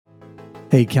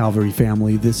Hey Calvary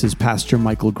family, this is Pastor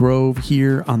Michael Grove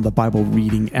here on the Bible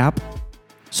Reading app.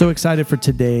 So excited for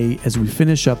today as we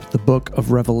finish up the book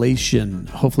of Revelation.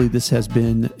 Hopefully this has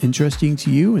been interesting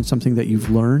to you and something that you've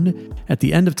learned. At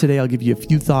the end of today, I'll give you a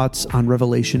few thoughts on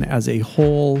Revelation as a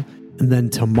whole. And then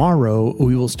tomorrow,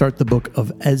 we will start the book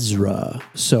of Ezra.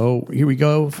 So here we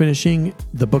go, finishing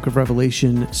the book of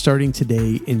Revelation, starting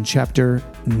today in chapter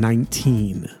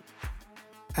 19.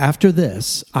 After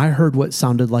this, I heard what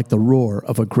sounded like the roar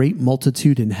of a great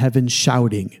multitude in heaven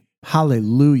shouting,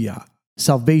 "Hallelujah!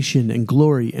 Salvation and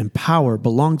glory and power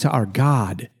belong to our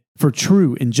God, for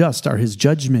true and just are his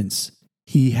judgments.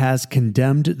 He has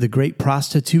condemned the great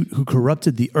prostitute who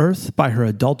corrupted the earth by her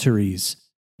adulteries.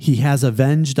 He has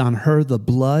avenged on her the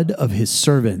blood of his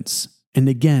servants." And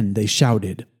again they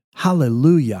shouted,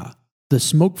 "Hallelujah! The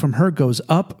smoke from her goes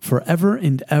up forever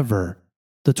and ever."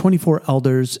 The 24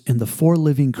 elders and the 4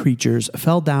 living creatures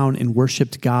fell down and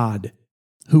worshipped God,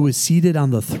 who was seated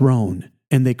on the throne,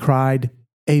 and they cried,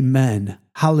 "Amen,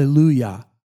 Hallelujah."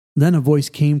 Then a voice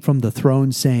came from the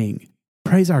throne saying,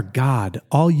 "Praise our God,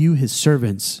 all you his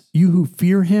servants, you who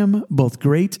fear him, both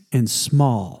great and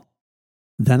small."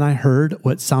 Then I heard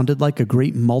what sounded like a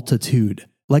great multitude,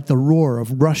 like the roar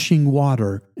of rushing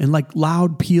water, and like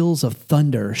loud peals of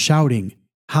thunder, shouting,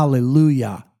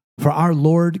 "Hallelujah! For our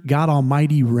Lord God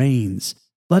Almighty reigns.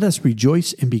 Let us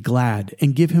rejoice and be glad,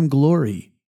 and give him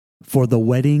glory. For the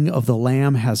wedding of the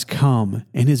Lamb has come,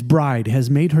 and his bride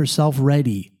has made herself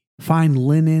ready. Fine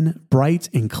linen, bright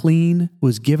and clean,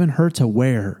 was given her to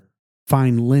wear."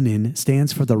 Fine linen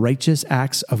stands for the righteous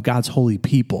acts of God's holy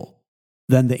people.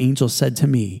 Then the angel said to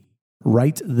me,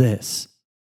 "Write this: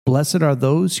 Blessed are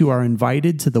those who are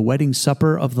invited to the wedding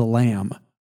supper of the Lamb."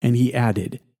 And he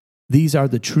added, "These are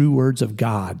the true words of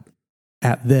God."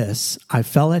 At this, I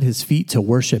fell at his feet to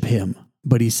worship him.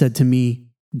 But he said to me,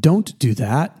 "Don't do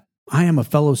that. I am a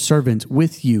fellow servant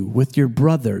with you, with your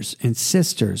brothers and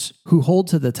sisters who hold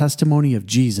to the testimony of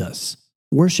Jesus.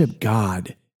 Worship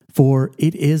God, for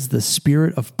it is the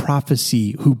spirit of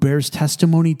prophecy who bears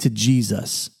testimony to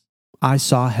Jesus. I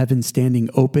saw heaven standing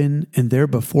open, and there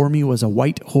before me was a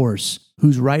white horse,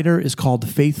 whose rider is called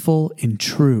Faithful and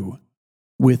True.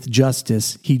 With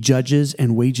justice he judges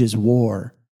and wages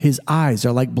war. His eyes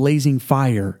are like blazing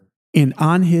fire, and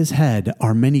on his head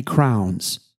are many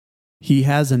crowns. He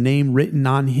has a name written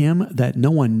on him that no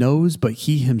one knows but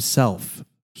he himself.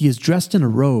 He is dressed in a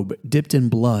robe dipped in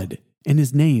blood, and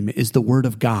his name is the Word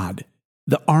of God.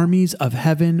 The armies of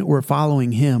heaven were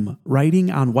following him, riding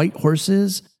on white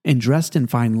horses and dressed in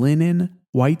fine linen,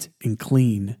 white and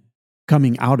clean.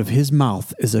 Coming out of his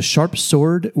mouth is a sharp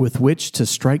sword with which to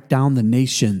strike down the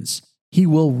nations. He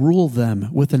will rule them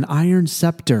with an iron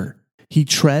scepter. He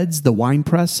treads the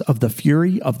winepress of the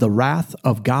fury of the wrath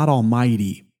of God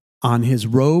Almighty. On his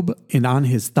robe and on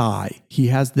his thigh he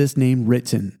has this name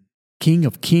written, King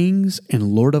of Kings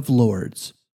and Lord of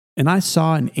Lords. And I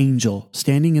saw an angel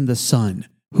standing in the sun,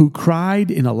 who cried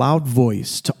in a loud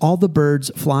voice to all the birds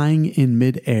flying in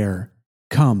mid-air,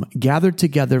 "Come, gather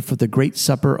together for the great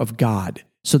supper of God,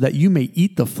 so that you may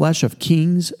eat the flesh of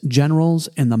kings, generals,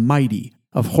 and the mighty,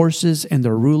 of horses and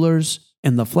their rulers,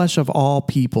 and the flesh of all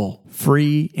people,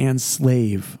 free and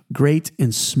slave, great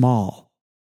and small."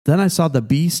 Then I saw the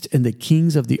beast and the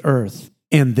kings of the earth,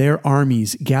 and their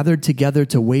armies gathered together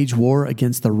to wage war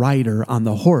against the rider on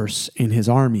the horse and his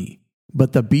army.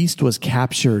 But the beast was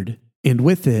captured, and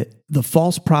with it the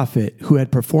false prophet who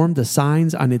had performed the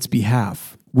signs on its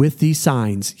behalf. With these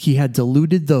signs he had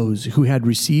deluded those who had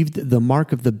received the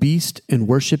mark of the beast and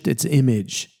worshipped its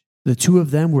image. The 2 of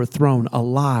them were thrown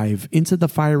alive into the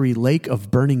fiery lake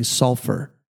of burning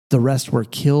sulfur. The rest were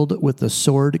killed with the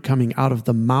sword coming out of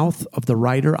the mouth of the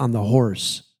rider on the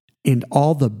horse, and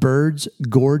all the birds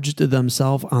gorged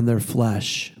themselves on their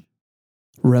flesh.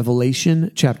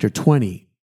 Revelation chapter 20.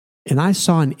 And I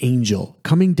saw an angel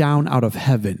coming down out of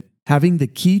heaven, having the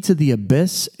key to the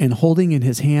abyss and holding in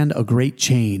his hand a great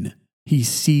chain. He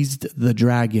seized the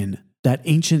dragon, that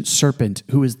ancient serpent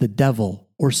who is the devil,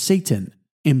 or Satan,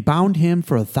 and bound him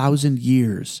for 1,000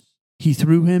 years. He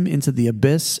threw him into the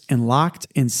abyss and locked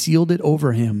and sealed it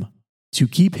over him, to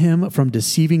keep him from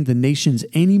deceiving the nations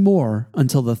any more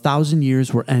until the 1,000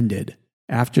 years were ended.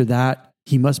 After that,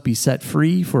 he must be set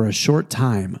free for a short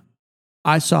time.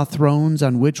 I saw thrones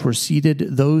on which were seated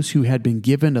those who had been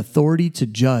given authority to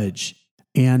judge,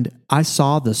 and I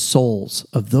saw the souls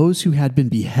of those who had been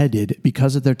beheaded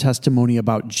because of their testimony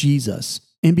about Jesus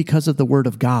and because of the word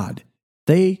of God.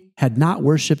 They had not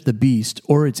worshipped the beast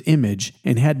or its image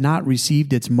and had not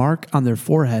received its mark on their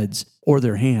foreheads or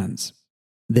their hands.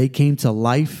 They came to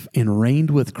life and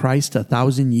reigned with Christ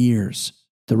 1,000 years.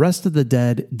 The rest of the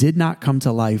dead did not come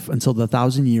to life until the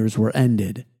 1,000 years were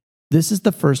ended. This is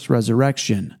the first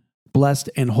resurrection. Blessed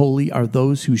and holy are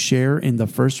those who share in the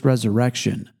first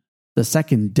resurrection. The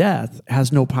second death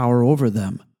has no power over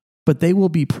them, but they will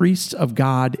be priests of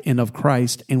God and of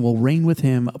Christ and will reign with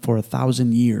him for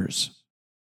 1,000 years.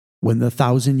 When the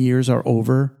 1,000 years are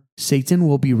over, Satan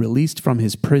will be released from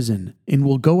his prison and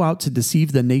will go out to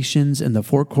deceive the nations in the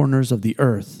four corners of the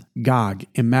earth, Gog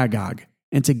and Magog,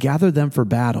 and to gather them for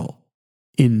battle.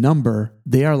 In number,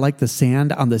 they are like the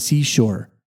sand on the seashore.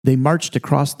 They marched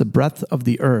across the breadth of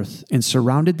the earth and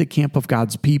surrounded the camp of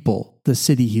God's people, the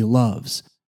city he loves.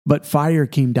 But fire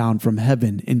came down from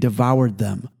heaven and devoured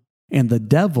them, and the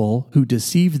devil who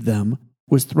deceived them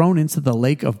was thrown into the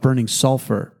lake of burning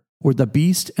sulfur, where the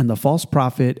beast and the false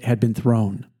prophet had been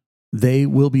thrown. They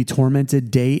will be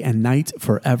tormented day and night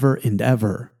forever and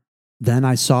ever. Then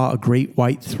I saw a great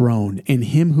white throne and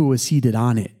him who was seated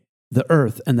on it. The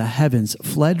earth and the heavens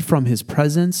fled from his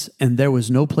presence, and there was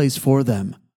no place for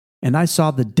them. And I saw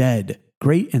the dead,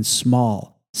 great and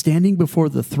small, standing before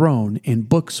the throne, and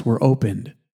books were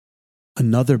opened.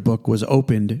 Another book was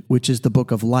opened, which is the book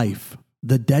of life.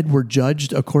 The dead were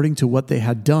judged according to what they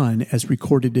had done, as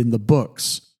recorded in the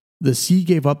books. The sea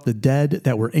gave up the dead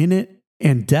that were in it,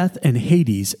 and death and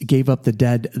Hades gave up the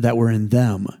dead that were in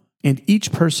them. And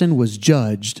each person was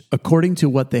judged according to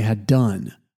what they had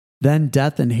done. Then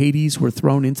death and Hades were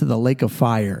thrown into the lake of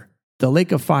fire. The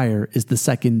lake of fire is the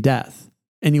second death.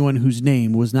 Anyone whose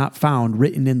name was not found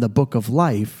written in the book of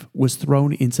life was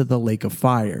thrown into the lake of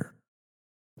fire.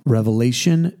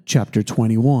 Revelation chapter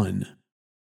 21.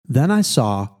 Then I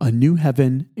saw a new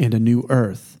heaven and a new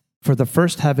earth. For the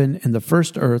first heaven and the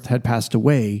first earth had passed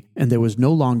away, and there was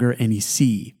no longer any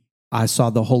sea. I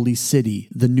saw the holy city,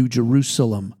 the new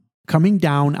Jerusalem, coming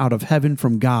down out of heaven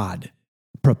from God,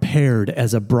 prepared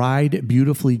as a bride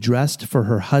beautifully dressed for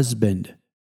her husband.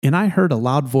 And I heard a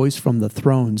loud voice from the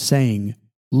throne saying,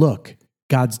 "Look,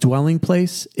 God's dwelling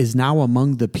place is now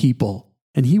among the people,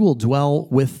 and he will dwell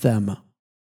with them.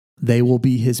 They will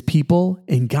be his people,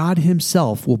 and God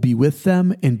himself will be with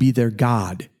them and be their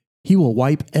God. He will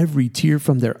wipe every tear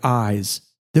from their eyes.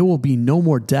 There will be no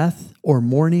more death, or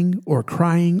mourning, or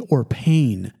crying, or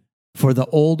pain, for the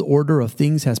old order of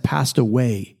things has passed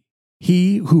away."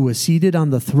 He who was seated on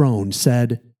the throne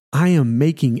said, "I am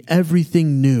making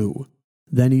everything new."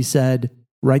 Then he said,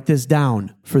 "Write this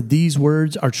down, for these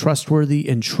words are trustworthy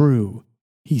and true."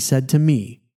 He said to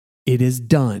me, "It is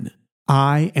done.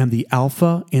 I am the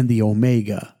Alpha and the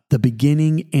Omega, the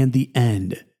beginning and the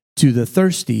end. To the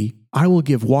thirsty, I will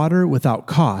give water without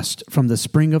cost from the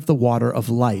spring of the water of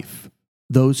life.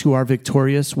 Those who are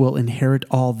victorious will inherit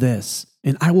all this,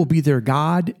 and I will be their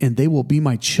God, and they will be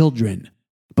my children.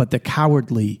 But the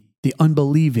cowardly, the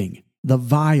unbelieving, the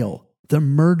vile, the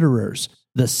murderers,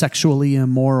 the sexually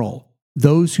immoral,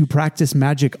 those who practice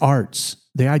magic arts,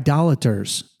 the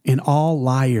idolaters, and all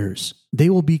liars, they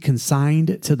will be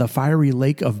consigned to the fiery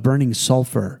lake of burning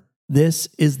sulfur. This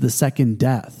is the second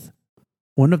death."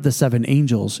 One of the 7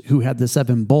 angels who had the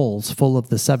 7 bowls full of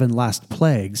the 7 last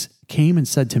plagues came and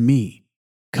said to me,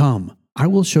 "Come, I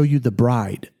will show you the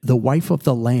bride, the wife of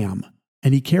the Lamb."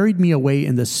 And he carried me away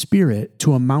in the Spirit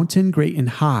to a mountain great and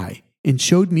high, and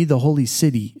showed me the holy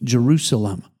city,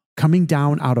 Jerusalem, coming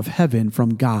down out of heaven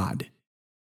from God.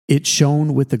 It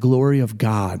shone with the glory of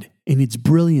God, and its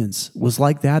brilliance was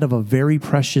like that of a very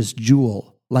precious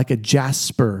jewel, like a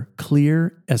jasper,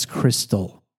 clear as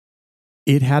crystal.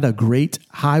 It had a great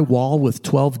high wall with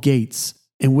 12 gates,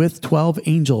 and with 12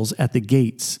 angels at the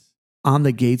gates. On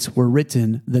the gates were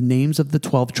written the names of the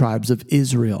 12 tribes of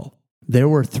Israel. There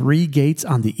were 3 gates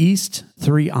on the east,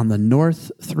 3 on the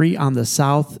north, 3 on the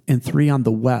south, and 3 on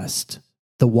the west.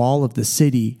 The wall of the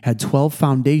city had 12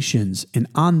 foundations, and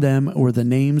on them were the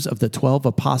names of the 12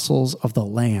 apostles of the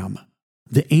Lamb.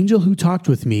 The angel who talked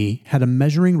with me had a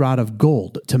measuring rod of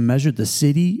gold to measure the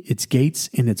city, its gates,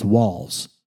 and its walls.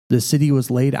 The city was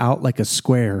laid out like a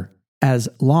square, as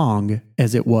long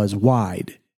as it was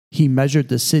wide. He measured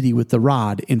the city with the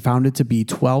rod and found it to be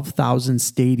 12,000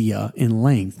 stadia in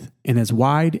length, and as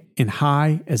wide and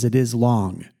high as it is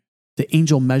long. The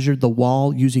angel measured the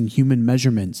wall using human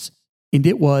measurements, and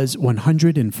it was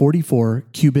 144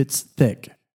 cubits thick.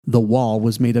 The wall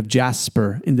was made of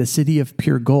jasper, and the city of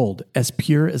pure gold, as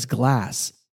pure as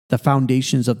glass. The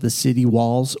foundations of the city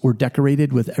walls were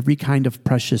decorated with every kind of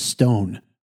precious stone.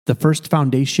 The first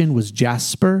foundation was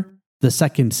jasper, the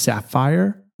second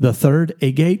sapphire, the third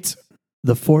agate,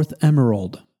 the fourth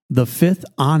emerald, the fifth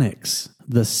onyx,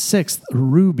 the sixth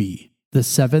ruby, the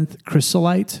seventh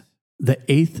chrysolite, the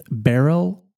 8th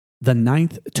beryl, the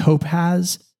 9th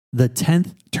topaz, the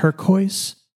 10th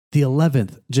turquoise, the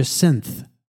 11th jacinth,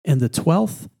 and the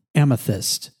 12th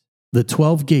amethyst. The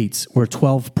 12 gates were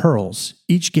 12 pearls,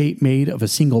 each gate made of a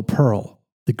single pearl.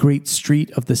 The great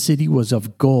street of the city was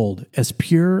of gold, as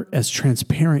pure as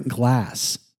transparent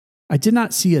glass. I did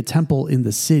not see a temple in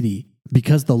the city,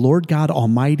 because the Lord God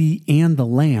Almighty and the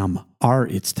Lamb are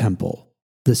its temple.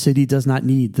 The city does not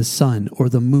need the sun or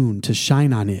the moon to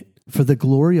shine on it, for the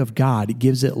glory of God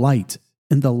gives it light,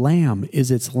 and the Lamb is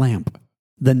its lamp.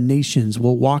 The nations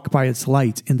will walk by its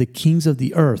light, and the kings of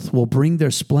the earth will bring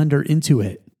their splendor into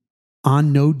it.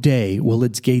 On no day will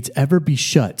its gates ever be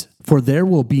shut, for there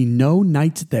will be no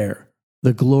night there.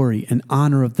 The glory and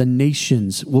honor of the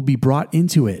nations will be brought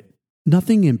into it.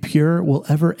 Nothing impure will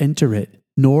ever enter it,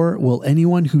 nor will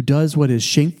anyone who does what is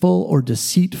shameful or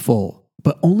deceitful,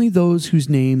 but only those whose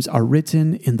names are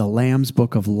written in the Lamb's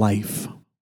book of life.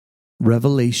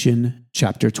 Revelation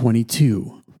chapter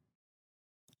 22.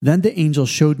 Then the angel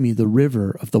showed me the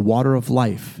river of the water of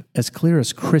life, as clear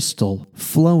as crystal,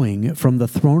 flowing from the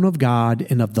throne of God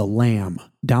and of the Lamb,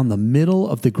 down the middle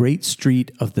of the great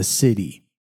street of the city.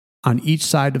 On each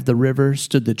side of the river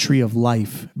stood the tree of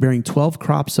life, bearing 12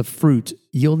 crops of fruit,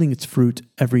 yielding its fruit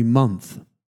every month.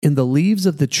 And the leaves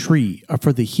of the tree are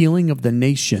for the healing of the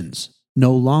nations.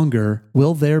 No longer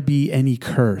will there be any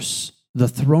curse. The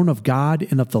throne of God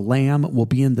and of the Lamb will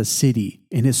be in the city,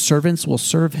 and his servants will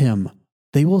serve him.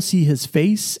 They will see his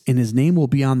face, and his name will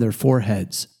be on their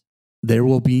foreheads. There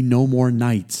will be no more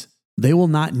night. They will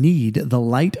not need the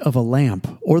light of a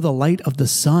lamp or the light of the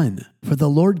sun, for the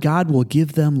Lord God will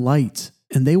give them light,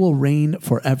 and they will reign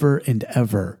forever and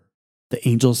ever. The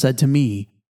angel said to me,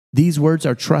 "These words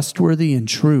are trustworthy and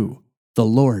true. The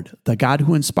Lord, the God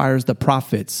who inspires the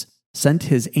prophets, sent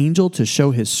his angel to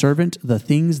show his servant the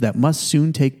things that must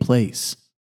soon take place.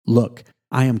 Look,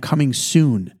 I am coming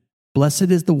soon. Blessed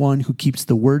is the one who keeps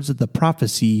the words of the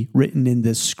prophecy written in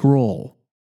this scroll."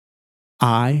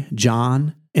 I,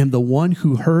 John, am the one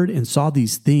who heard and saw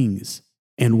these things.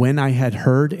 And when I had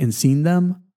heard and seen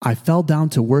them, I fell down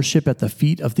to worship at the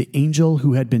feet of the angel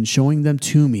who had been showing them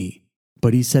to me.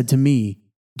 But he said to me,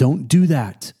 "Don't do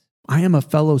that. I am a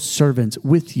fellow servant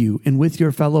with you and with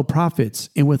your fellow prophets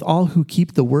and with all who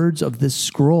keep the words of this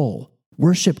scroll.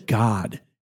 Worship God."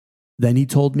 Then he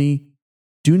told me,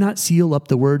 "Do not seal up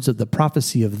the words of the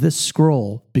prophecy of this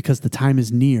scroll, because the time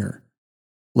is near.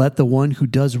 Let the one who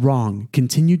does wrong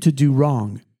continue to do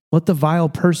wrong. Let the vile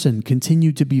person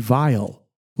continue to be vile.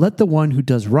 Let the one who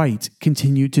does right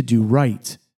continue to do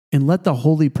right. And let the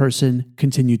holy person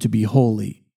continue to be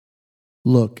holy.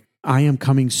 Look, I am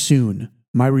coming soon.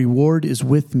 My reward is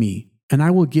with me, and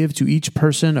I will give to each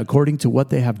person according to what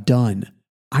they have done.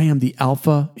 I am the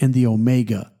Alpha and the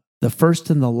Omega, the first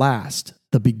and the last,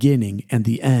 the beginning and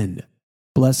the end.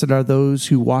 Blessed are those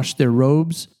who wash their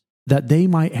robes, that they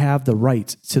might have the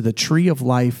right to the tree of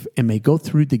life and may go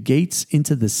through the gates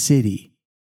into the city.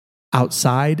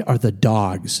 Outside are the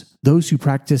dogs, those who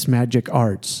practice magic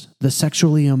arts, the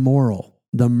sexually immoral,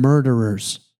 the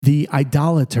murderers, the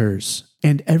idolaters,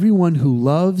 and everyone who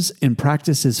loves and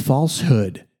practices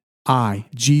falsehood. I,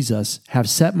 Jesus, have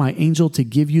set my angel to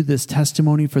give you this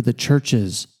testimony for the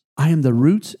churches. I am the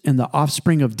root and the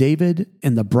offspring of David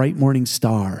and the bright morning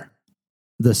star.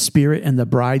 The Spirit and the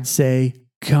bride say,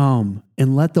 "Come,"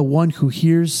 and let the one who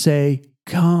hears say,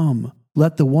 "Come."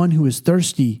 Let the one who is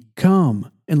thirsty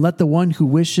come, and let the one who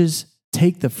wishes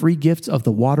take the free gift of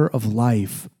the water of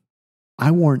life.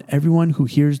 I warn everyone who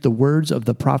hears the words of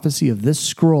the prophecy of this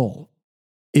scroll.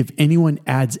 If anyone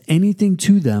adds anything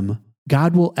to them,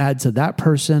 God will add to that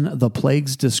person the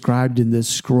plagues described in this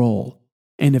scroll.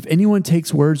 And if anyone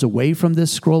takes words away from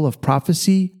this scroll of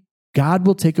prophecy, God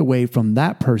will take away from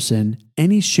that person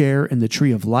any share in the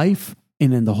tree of life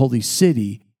and in the holy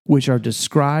city, which are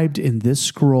described in this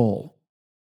scroll.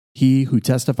 He who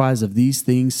testifies of these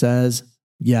things says,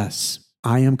 "Yes,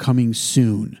 I am coming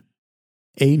soon."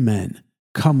 Amen.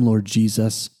 Come, Lord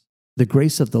Jesus. The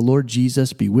grace of the Lord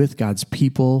Jesus be with God's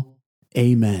people.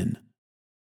 Amen.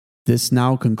 This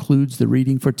now concludes the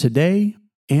reading for today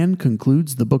and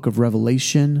concludes the book of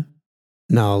Revelation.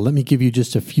 Now, let me give you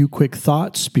just a few quick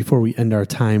thoughts before we end our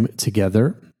time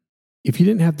together. If you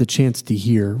didn't have the chance to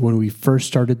hear when we first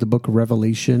started the book of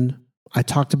Revelation, I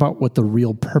talked about what the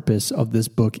real purpose of this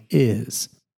book is.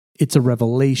 It's a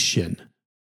revelation.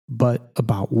 But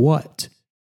about what?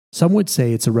 Some would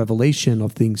say it's a revelation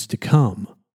of things to come.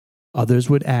 Others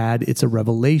would add it's a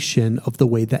revelation of the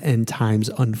way the end times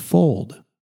unfold.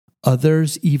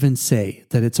 Others even say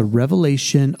that it's a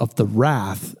revelation of the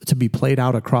wrath to be played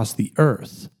out across the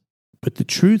earth. But the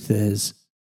truth is,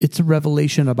 it's a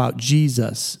revelation about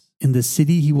Jesus in the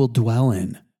city he will dwell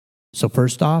in. So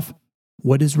first off,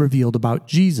 What is revealed about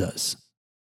Jesus?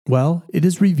 Well, it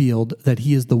is revealed that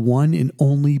he is the one and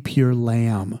only pure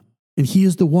Lamb, and he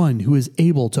is the one who is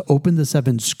able to open the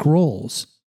 7 scrolls.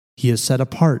 He is set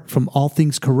apart from all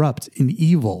things corrupt and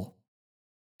evil.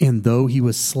 And though he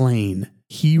was slain,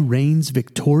 he reigns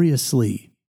victoriously.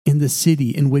 And the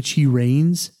city in which he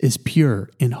reigns is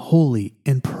pure and holy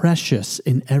and precious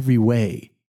in every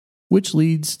way, which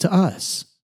leads to us.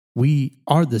 We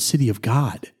are the city of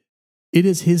God. It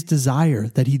is his desire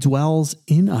that he dwells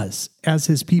in us as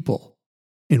his people.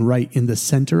 And right in the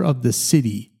center of the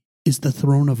city is the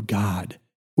throne of God,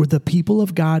 where the people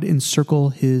of God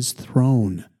encircle his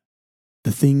throne.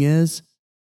 The thing is,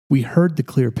 we heard the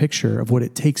clear picture of what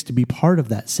it takes to be part of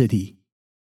that city.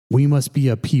 We must be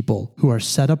a people who are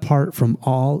set apart from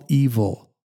all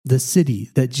evil. The city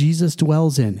that Jesus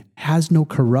dwells in has no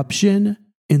corruption,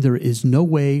 and there is no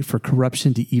way for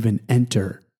corruption to even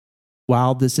enter.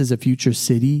 While this is a future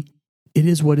city, it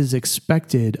is what is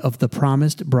expected of the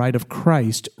promised bride of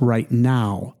Christ right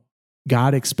now.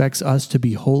 God expects us to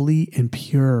be holy and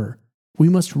pure. We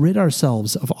must rid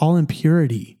ourselves of all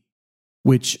impurity,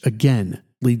 which again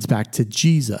leads back to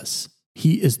Jesus.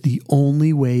 He is the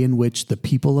only way in which the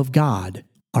people of God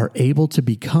are able to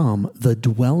become the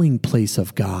dwelling place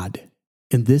of God.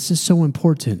 And this is so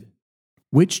important.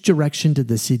 Which direction did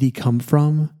the city come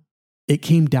from? It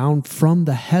came down from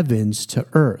the heavens to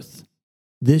earth.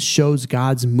 This shows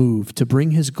God's move to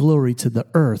bring his glory to the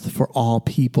earth for all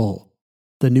people.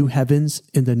 The new heavens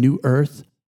and the new earth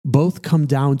both come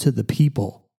down to the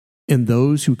people, and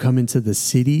those who come into the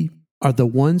city are the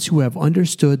ones who have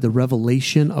understood the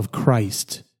revelation of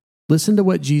Christ. Listen to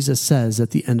what Jesus says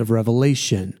at the end of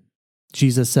Revelation.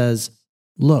 Jesus says,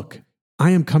 "Look,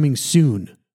 I am coming soon.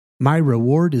 My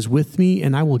reward is with me,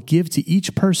 and I will give to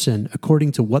each person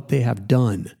according to what they have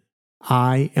done.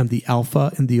 I am the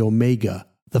Alpha and the Omega,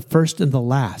 the first and the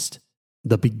last,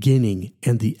 the beginning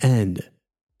and the end.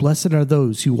 Blessed are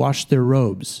those who wash their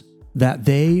robes, that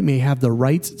they may have the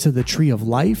right to the tree of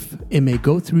life and may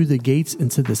go through the gates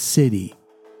into the city."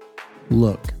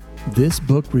 Look, this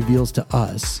book reveals to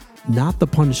us not the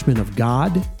punishment of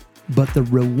God, but the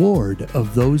reward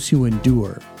of those who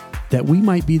endure, that we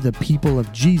might be the people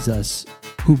of Jesus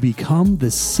who become the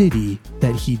city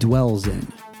that he dwells in.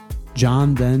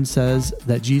 John then says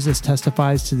that Jesus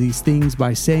testifies to these things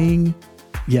by saying,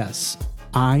 "Yes,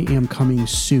 I am coming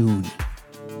soon."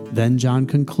 Then John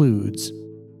concludes,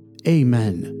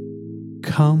 "Amen.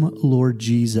 Come, Lord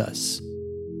Jesus."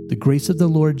 The grace of the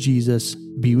Lord Jesus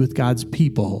be with God's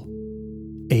people.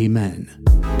 Amen.